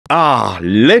Ah,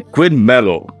 liquid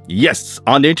metal. Yes,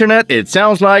 on the internet it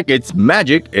sounds like it's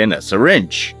magic in a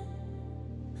syringe.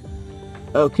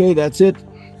 Okay, that's it.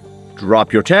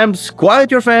 Drop your temps, quiet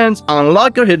your fans,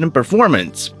 unlock your hidden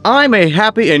performance. I'm a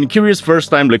happy and curious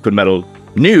first-time liquid metal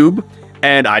noob,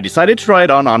 and I decided to try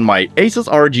it on my Asus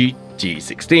RG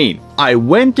G16. I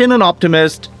went in an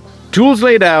optimist, tools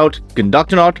laid out,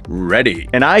 conductor knot ready,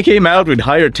 and I came out with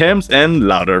higher temps and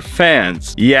louder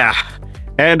fans. Yeah.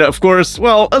 And of course,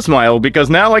 well, a smile,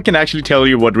 because now I can actually tell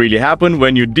you what really happened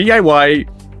when you DIY,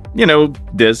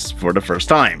 this for the first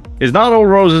time. It's not all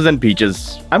roses and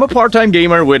peaches. I'm a part-time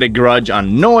gamer with a grudge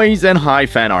on noise and high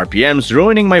fan RPMs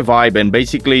ruining my vibe, and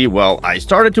basically, well, I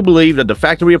started to believe that the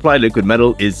factory-applied liquid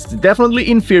metal is definitely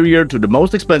inferior to the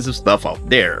most expensive stuff out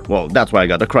there. Well, that's why I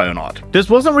got the Cryonaut. This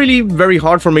wasn't really very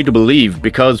hard for me to believe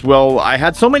because, well, I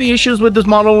had so many issues with this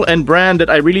model and brand that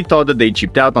I really thought that they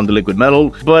cheaped out on the liquid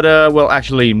metal, but, well,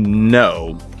 actually,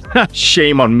 no.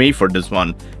 Shame on me for this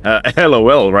one.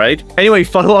 LOL, right? Anyway,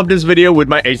 follow up this video with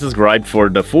my Asus guide for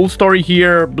the full story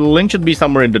here. The link should be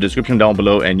somewhere in the description down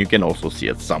below, and you can also see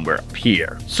it somewhere up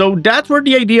here. So that's where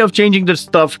the idea of changing the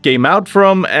stuff came out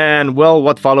from, and well,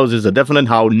 what follows is a definite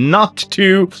how not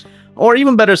to, or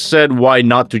even better said, why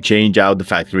not to change out the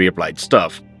factory applied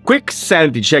stuff. Quick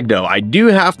sanity check though, I do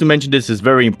have to mention this is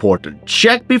very important.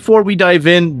 Check before we dive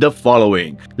in the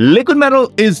following. Liquid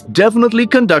metal is definitely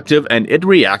conductive and it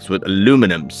reacts with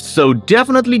aluminum, so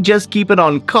definitely just keep it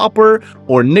on copper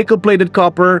or nickel plated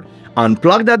copper,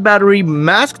 unplug that battery,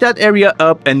 mask that area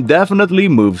up, and definitely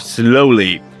move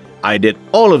slowly. I did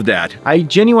all of that. I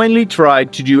genuinely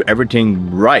tried to do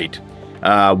everything right.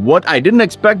 What I didn't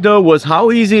expect though was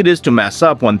how easy it is to mess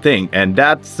up one thing, and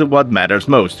that's what matters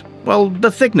most. Well, the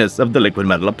thickness of the liquid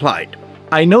metal applied.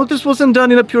 I know this wasn't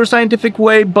done in a pure scientific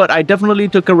way, but I definitely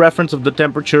took a reference of the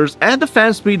temperatures and the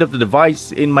fan speed of the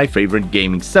device in my favorite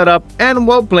gaming setup, and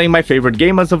while playing my favorite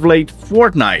game as of late,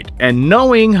 Fortnite, and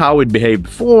knowing how it behaved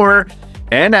before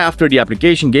and after the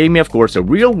application gave me, of course, a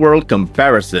real-world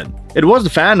comparison. It was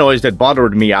the fan noise that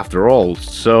bothered me after all,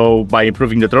 so by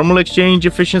improving the thermal exchange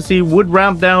efficiency would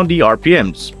ramp down the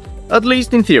RPMs. At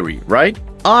least in theory, right?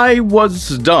 I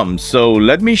was dumb, so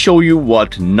let me show you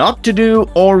what not to do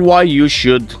or why you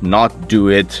should not do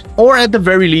it, or at the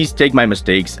very least take my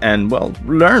mistakes and, well,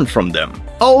 learn from them.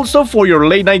 Also, for your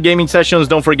late night gaming sessions,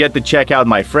 don't forget to check out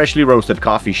my freshly roasted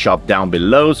coffee shop down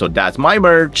below, so that's my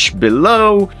merch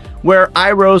below, where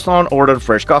I roast on order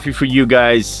fresh coffee for you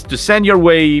guys to send your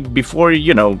way before,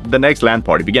 the next LAN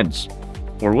party begins.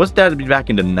 Or was that back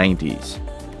in the 90s?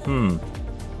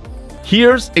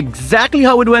 Here's exactly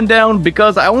how it went down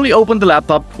because I only opened the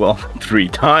laptop, well, 3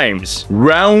 times.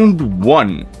 Round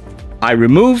 1. I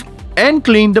removed and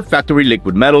cleaned the factory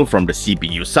liquid metal from the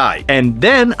CPU side. And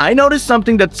then I noticed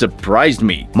something that surprised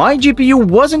me. My GPU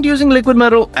wasn't using liquid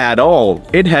metal at all.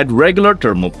 It had regular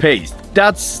thermal paste.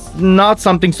 That's not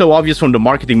something so obvious from the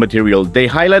marketing material. They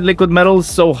highlight liquid metal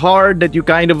so hard that you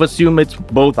kind of assume it's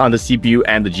both on the CPU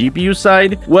and the GPU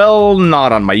side. Well,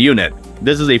 not on my unit.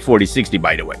 This is a 4060,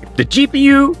 by the way. The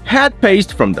GPU had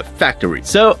paste from the factory.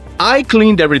 So I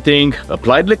cleaned everything,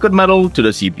 applied liquid metal to the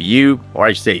CPU, or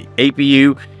I should say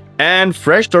APU, and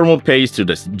fresh thermal paste to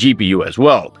the GPU as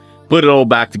well. Put it all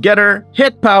back together,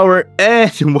 hit power,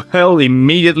 and well,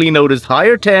 immediately noticed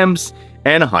higher temps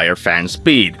and higher fan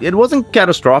speed. It wasn't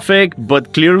catastrophic,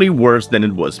 but clearly worse than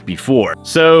it was before.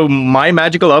 So my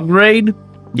magical upgrade?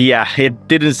 Yeah, it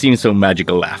didn't seem so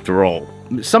magical after all.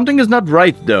 Something is not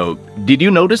right though. Did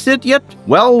you notice it yet?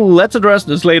 Well, let's address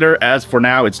this later, as for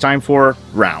now it's time for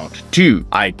round 2.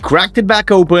 I cracked it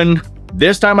back open.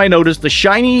 This time I noticed the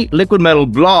shiny liquid metal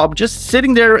blob just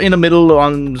sitting there in the middle,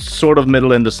 on sort of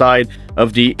middle in the side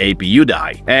of the APU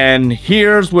die. And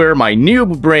here's where my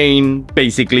noob brain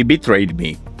basically betrayed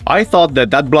me. I thought that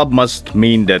that blob must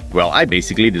mean that, well, I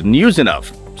basically didn't use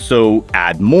enough. So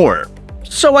add more.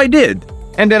 So I did.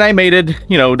 And then I made it,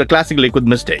 the classic liquid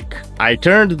mistake. I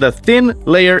turned the thin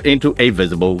layer into a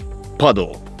visible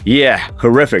puddle. Yeah,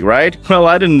 horrific, right? Well,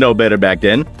 I didn't know better back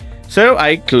then. So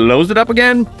I closed it up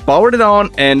again, powered it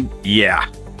on, and yeah,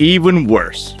 even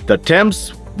worse. The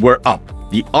temps were up,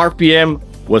 the RPM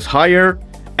was higher,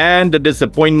 and the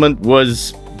disappointment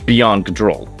was beyond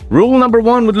control. Rule number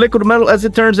 1 with liquid metal, as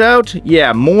it turns out,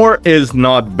 yeah, more is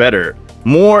not better.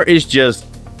 More is just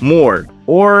more.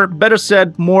 Or better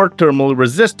said, more thermal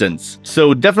resistance.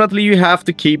 So definitely you have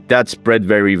to keep that spread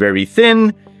very, very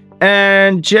thin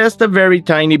and just a very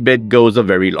tiny bit goes a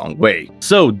very long way.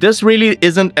 So this really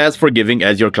isn't as forgiving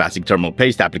as your classic thermal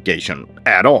paste application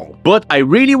at all. But I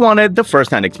really wanted the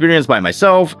first-hand experience by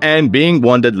myself, and being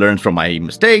one that learns from my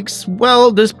mistakes,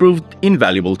 well, this proved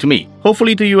invaluable to me.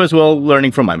 Hopefully to you as well,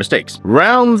 learning from my mistakes.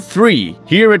 Round 3,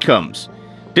 here it comes.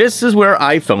 This is where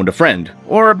I found a friend.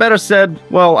 Or better said,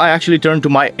 well, I actually turned to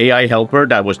my AI helper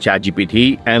that was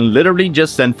ChatGPT and literally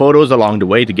just sent photos along the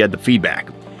way to get the feedback.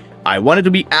 I wanted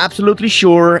to be absolutely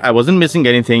sure I wasn't missing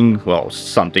anything, well,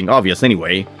 something obvious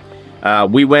anyway.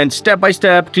 We went step by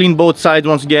step, cleaned both sides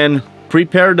once again,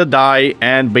 prepared the dye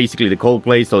and basically the cold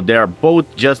plate so they're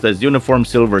both just as uniform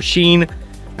silver sheen,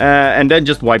 and then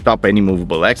just wiped up any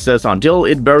movable excess until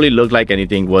it barely looked like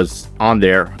anything was on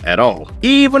there at all.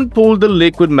 Even pulled the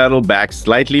liquid metal back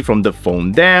slightly from the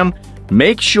foam dam,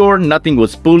 make sure nothing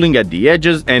was pulling at the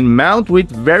edges, and mount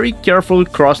with very careful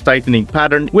cross-tightening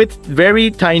pattern with very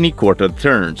tiny quarter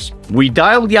turns. We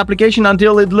dialed the application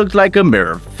until it looked like a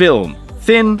mirror film.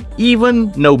 Thin,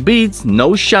 even, no beads,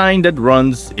 no shine that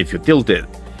runs if you tilt it.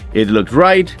 It looked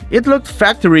right, it looked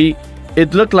factory,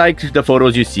 it looked like the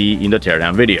photos you see in the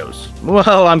teardown videos.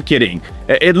 Well, I'm kidding.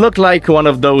 It looked like one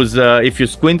of those if you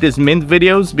squint is mint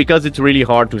videos, because it's really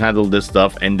hard to handle this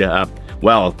stuff and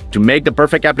well, to make the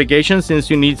perfect application, since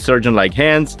you need surgeon-like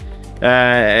hands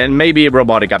and maybe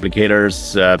robotic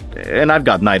applicators, and I've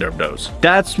got neither of those.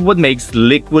 That's what makes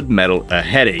liquid metal a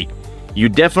headache. You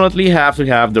definitely have to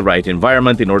have the right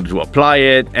environment in order to apply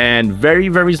it, and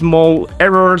very small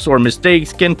errors or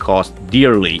mistakes can cost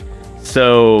dearly.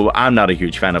 So I'm not a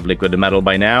huge fan of liquid metal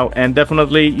by now, and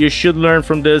definitely you should learn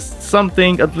from this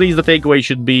something. At least the takeaway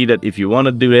should be that if you want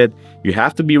to do it, you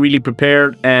have to be really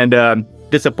prepared, and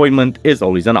disappointment is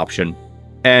always an option.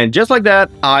 And just like that,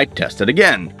 I tested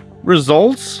again.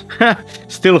 Results?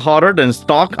 Still hotter than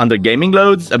stock under gaming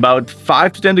loads, about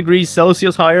 5 to 10 degrees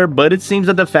Celsius higher, but it seems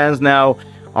that the fans now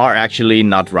are actually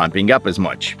not ramping up as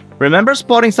much. Remember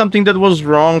spotting something that was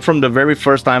wrong from the very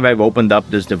first time I've opened up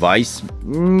this device?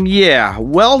 Yeah,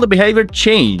 well, the behavior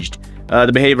changed,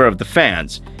 the behavior of the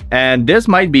fans. And this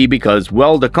might be because,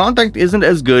 well, the contact isn't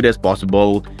as good as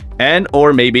possible, and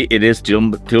or maybe it is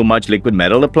too much liquid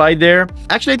metal applied there.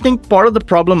 Actually, I think part of the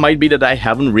problem might be that I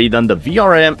haven't redone the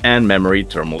VRM and memory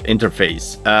thermal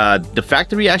interface. The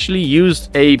factory actually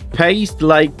used a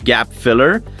paste-like gap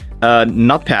filler,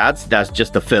 not pads, that's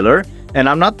just a filler. And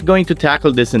I'm not going to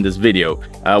tackle this in this video.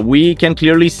 We can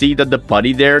clearly see that the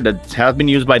putty there that has been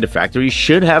used by the factory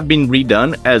should have been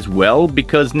redone as well,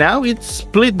 because now it's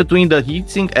split between the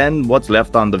heatsink and what's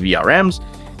left on the VRMs.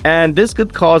 And this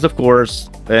could cause, of course,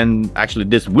 and actually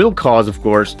this will cause, of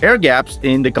course, air gaps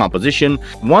in the composition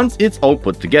once it's all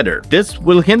put together. This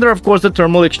will hinder, of course, the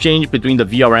thermal exchange between the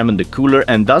VRM and the cooler,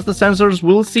 and thus the sensors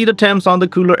will see the temps on the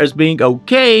cooler as being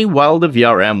okay, while the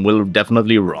VRM will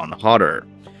definitely run hotter.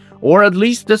 Or at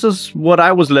least this is what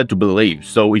I was led to believe.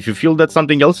 So if you feel that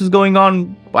something else is going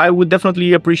on, I would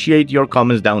definitely appreciate your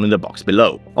comments down in the box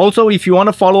below. Also, if you want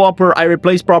to follow up where I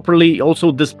replaced properly,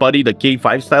 also this putty, the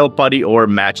K5 style putty or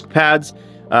matched pads,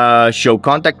 show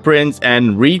contact prints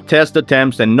and retest the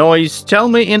temps and noise, tell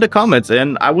me in the comments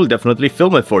and I will definitely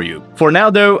film it for you. For now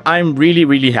though, I'm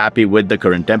really happy with the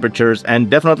current temperatures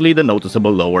and definitely the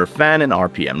noticeable lower fan and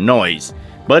RPM noise.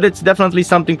 But it's definitely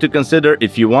something to consider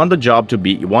if you want the job to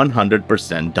be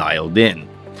 100% dialed in.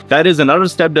 That is another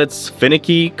step that's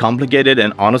finicky, complicated,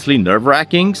 and honestly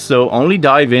nerve-wracking, so only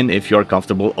dive in if you're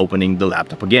comfortable opening the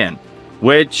laptop again.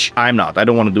 Which I'm not, I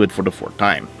don't want to do it for the 4th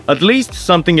time. At least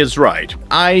something is right.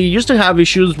 I used to have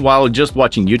issues while just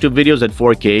watching YouTube videos at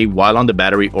 4K while on the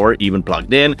battery or even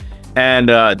plugged in, and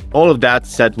all of that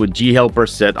set with G-Helper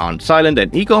set on silent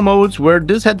and eco modes, where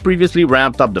this had previously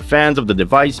ramped up the fans of the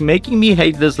device, making me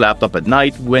hate this laptop at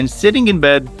night when sitting in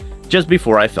bed just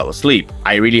before I fell asleep.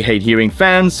 I really hate hearing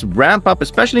fans ramp up,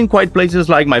 especially in quiet places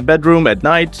like my bedroom at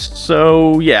night,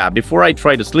 so yeah, before I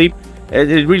try to sleep,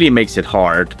 it really makes it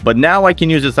hard. But now I can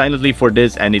use it silently for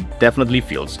this and it definitely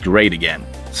feels great again.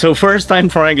 So first time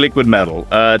trying liquid metal,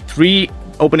 3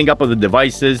 opening up of the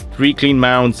devices, 3 clean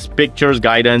mounts, pictures,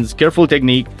 guidance, careful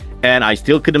technique, and I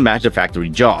still couldn't match the factory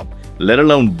job, let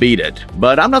alone beat it.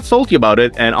 But I'm not salty about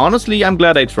it, and honestly I'm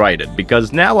glad I tried it,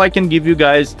 because now I can give you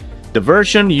guys the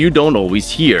version you don't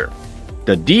always hear.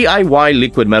 The DIY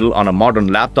liquid metal on a modern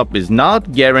laptop is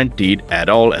not guaranteed at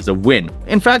all as a win.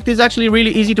 In fact, it's actually really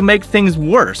easy to make things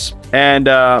worse. And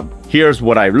here's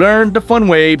what I learned the fun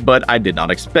way, but I did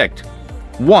not expect.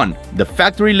 1. The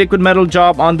factory liquid metal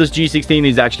job on this G16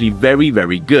 is actually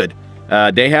very good.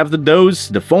 They have the dose,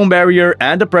 the foam barrier,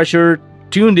 and the pressure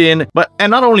tuned in. And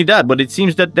not only that, but it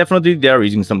seems that definitely they're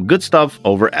using some good stuff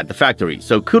over at the factory.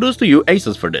 So kudos to you,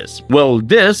 Asus, for this. Well,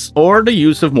 this or the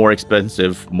use of more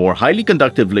expensive, more highly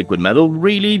conductive liquid metal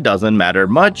really doesn't matter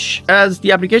much, as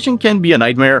the application can be a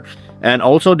nightmare. And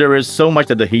also there is so much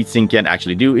that the heatsink can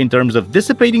actually do in terms of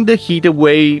dissipating the heat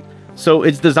away. So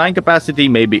its design capacity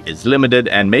maybe is limited,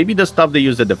 and maybe the stuff they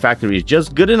use at the factory is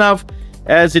just good enough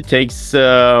as it takes,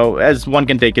 as one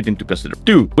can take it into consideration.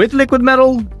 2. With liquid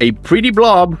metal, a pretty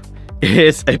blob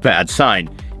is a bad sign.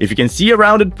 If you can see a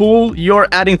rounded pool, you're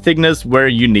adding thickness where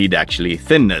you need actually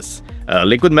thinness.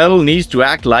 Liquid metal needs to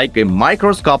act like a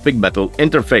microscopic metal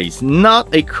interface,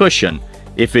 not a cushion.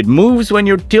 If it moves when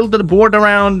you tilt the board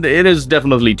around, it is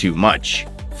definitely too much.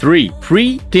 3.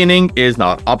 Pre-tinning is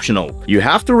not optional. You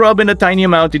have to rub in a tiny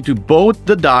amount into both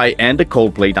the die and the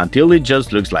cold plate until it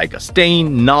just looks like a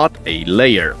stain, not a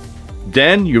layer.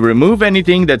 Then you remove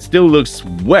anything that still looks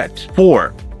wet.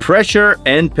 4. Pressure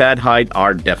and pad height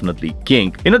are definitely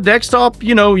king. In a desktop,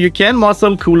 you can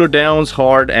muscle cooler downs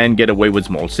hard and get away with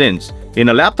small sins. In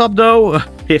a laptop though,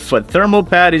 if a thermal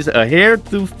pad is a hair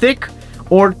too thick,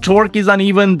 or torque is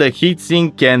uneven, the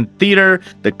heatsink can teeter,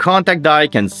 the contact die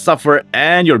can suffer,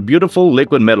 and your beautiful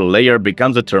liquid metal layer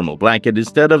becomes a thermal blanket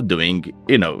instead of doing,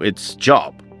 its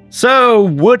job. So,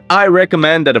 would I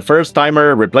recommend that a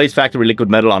first-timer replace factory liquid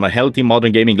metal on a healthy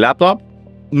modern gaming laptop?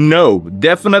 No,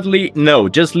 definitely no,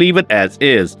 just leave it as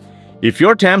is. If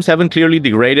your temps haven't clearly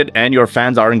degraded and your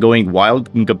fans aren't going wild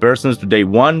in comparisons to day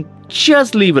one,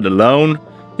 just leave it alone.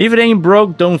 If it ain't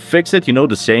broke, don't fix it,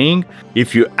 the saying.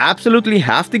 If you absolutely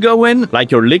have to go in,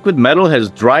 like your liquid metal has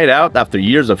dried out after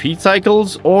years of heat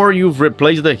cycles, or you've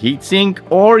replaced the heatsink,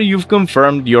 or you've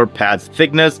confirmed your pad's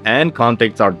thickness and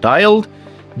contacts are dialed,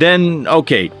 then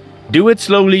okay, do it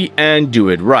slowly and do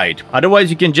it right. Otherwise,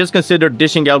 you can just consider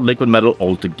dishing out liquid metal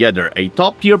altogether. A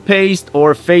top-tier paste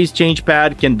or phase change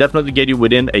pad can definitely get you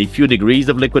within a few degrees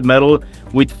of liquid metal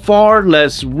with far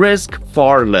less risk,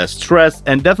 far less stress,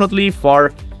 and definitely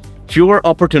far fewer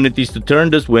opportunities to turn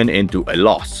this win into a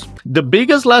loss. The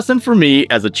biggest lesson for me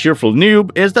as a cheerful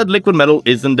noob is that liquid metal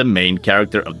isn't the main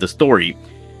character of the story.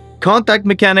 Contact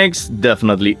mechanics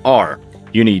definitely are.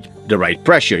 You need the right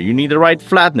pressure, you need the right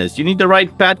flatness, you need the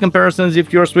right pad comparisons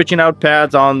if you're switching out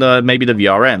pads on maybe the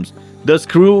VRMs. The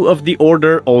screw of the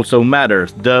order also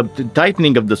matters. The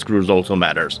tightening of the screws also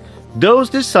matters. Those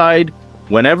decide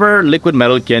whenever liquid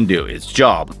metal can do its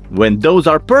job. When those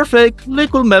are perfect,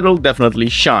 liquid metal definitely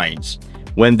shines.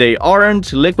 When they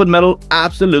aren't, liquid metal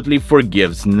absolutely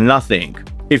forgives nothing.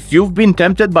 If you've been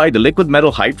tempted by the liquid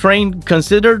metal hype train,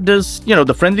 consider this,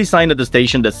 the friendly sign at the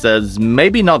station that says,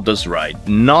 maybe not this right,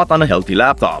 not on a healthy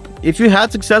laptop. If you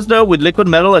had success though with liquid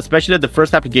metal, especially at the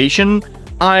first application,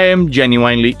 I am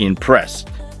genuinely impressed.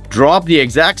 Drop the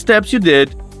exact steps you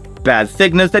did, pad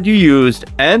thickness that you used,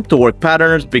 and torque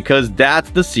patterns, because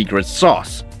that's the secret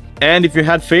sauce. And if you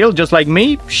had failed just like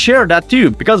me, share that too,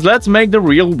 because let's make the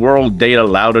real world data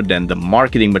louder than the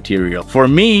marketing material. For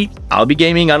me, I'll be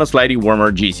gaming on a slightly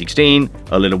warmer G16,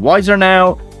 a little wiser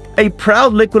now, a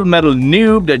proud liquid metal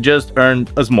noob that just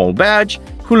earned a small badge,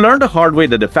 who learned the hard way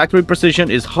that the factory precision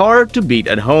is hard to beat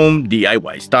at home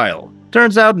DIY style.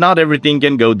 Turns out not everything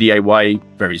can go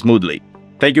DIY very smoothly.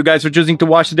 Thank you guys for choosing to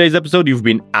watch today's episode. You've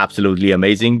been absolutely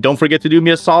amazing. Don't forget to do me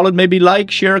a solid, maybe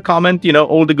like, share, comment,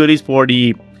 all the goodies for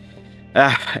the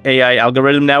AI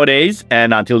algorithm nowadays.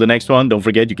 And until the next one, don't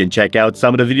forget you can check out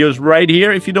some of the videos right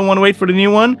here if you don't want to wait for the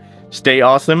new one. Stay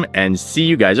awesome and see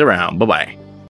you guys around. Bye-bye.